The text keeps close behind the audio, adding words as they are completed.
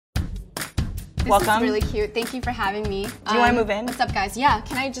Welcome. This is really cute. Thank you for having me. Do you want to move in? What's up, guys? Yeah,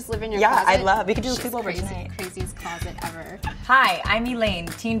 can I just live in your closet? Yeah, I'd love. We could do a sleepover tonight. Craziest closet ever. Hi, I'm Elaine,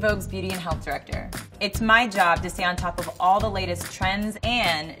 Teen Vogue's Beauty and Health Director. It's my job to stay on top of all the latest trends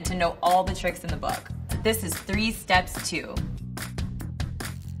and to know all the tricks in the book. This is 3 Steps 2.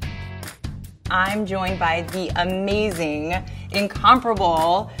 I'm joined by the amazing,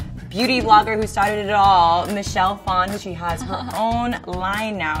 incomparable beauty vlogger who started it all, Michelle Phan, who she has her own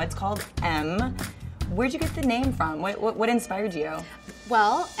line now. It's called M. Where'd you get the name from? What inspired you?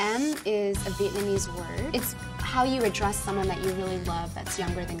 Well, M is a Vietnamese word. It's how you address someone that you really love that's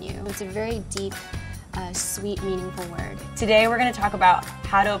younger than you. It's a very deep, sweet, meaningful word. Today we're going to talk about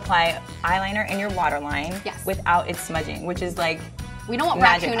how to apply eyeliner in your waterline without it smudging, which is like we don't want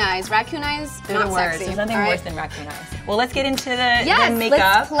magic. raccoon eyes. Raccoon eyes, they're not the worst. sexy. There's nothing All worse right? than raccoon eyes. Well, let's get into the makeup.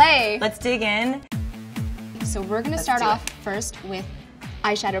 Let's play. Let's dig in. So we're going to start off first with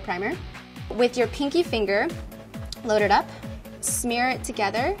eyeshadow primer. With your pinky finger, load it up, smear it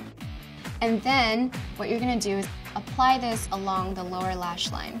together, and then what you're going to do is apply this along the lower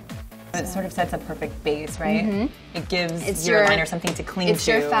lash line. It sort of sets a perfect base, right? Mm-hmm. It gives your liner something to cling to. It's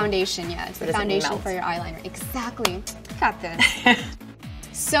your foundation, yeah. It's so the foundation melt. for your eyeliner. Exactly. Got this.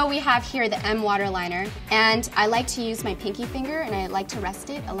 So we have here the M waterliner, and I like to use my pinky finger and I like to rest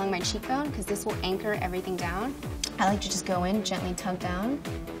it along my cheekbone because this will anchor everything down. I like to just go in, gently tug down,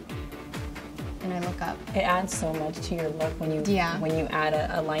 and I look up. It adds so much to your look when you add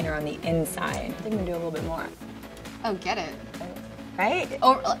a liner on the inside. I think I'm gonna do a little bit more. Oh, get it. Right?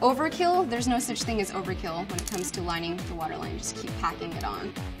 Overkill, there's no such thing as overkill when it comes to lining the waterline. Just keep packing it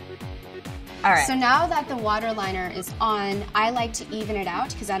on. All right. So now that the waterliner is on, I like to even it out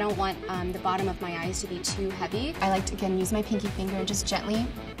because I don't want the bottom of my eyes to be too heavy. I like to, again, use my pinky finger and just gently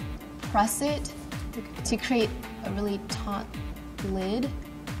press it to create a really taut lid,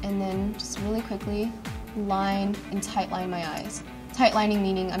 and then just really quickly line and tight line my eyes. Tight lining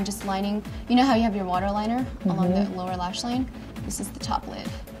meaning I'm just lining, you know how you have your waterliner along the lower lash line? This is the top lid.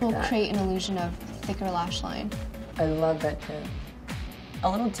 It will create an illusion of thicker lash line. I love that tip. A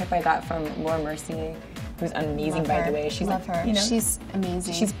little tip I got from Laura Mercier, who's amazing by the way. She's love her. You know, she's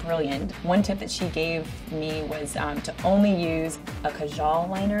amazing. She's brilliant. One tip that she gave me was to only use a kajal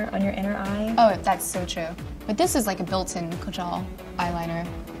liner on your inner eye. Oh, that's so true. But this is like a built-in kajal eyeliner.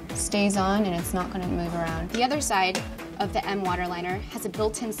 Stays on and it's not going to move around. The other side of the M waterliner has a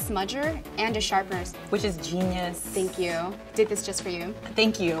built-in smudger and a sharpener. Which is genius. Thank you. Did this just for you.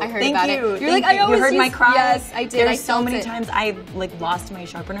 Thank you. I heard Thank about you. it. You're like, I always You heard my cry? Yes, I did. There's so many times I like lost my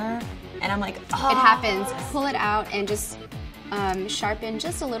sharpener and I'm like, oh. It happens. Pull it out and just sharpen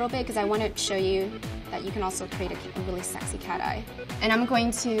just a little bit because I want to show you that you can also create a really sexy cat eye. And I'm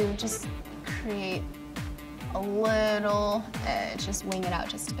going to just create a little edge, just wing it out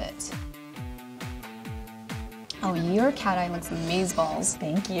just a bit. Oh, your cat eye looks amazeballs.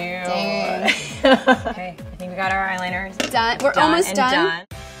 Thank you. Dang. Okay, I think we got our eyeliners. Done. We're almost done. done.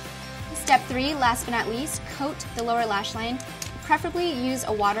 Step 3, last but not least, coat the lower lash line. Preferably use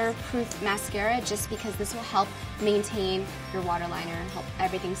a waterproof mascara just because this will help maintain your waterliner and help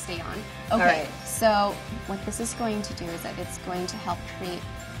everything stay on. Okay, so what this is going to do is that it's going to help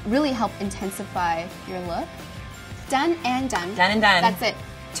really help intensify your look. Done and done. Done and done. That's it.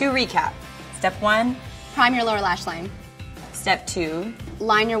 To recap, step 1. Prime your lower lash line. Step 2.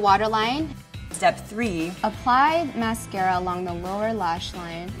 Line your waterline. Step 3. Apply mascara along the lower lash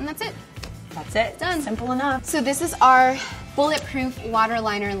line. And that's it. That's it. Done. Simple enough. So this is our bulletproof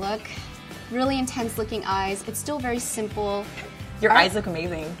waterliner look. Really intense looking eyes. It's still very simple. Your eyes look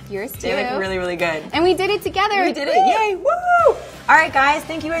amazing. Yours too. They look really, really good. And we did it together. We did it. Yay. Woo! All right, guys.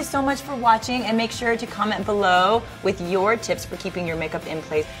 Thank you guys so much for watching. And make sure to comment below with your tips for keeping your makeup in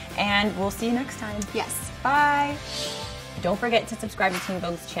place. And we'll see you next time. Yes. Bye. Don't forget to subscribe to Teen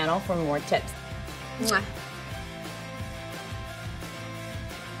Vogue's channel for more tips. Mwah.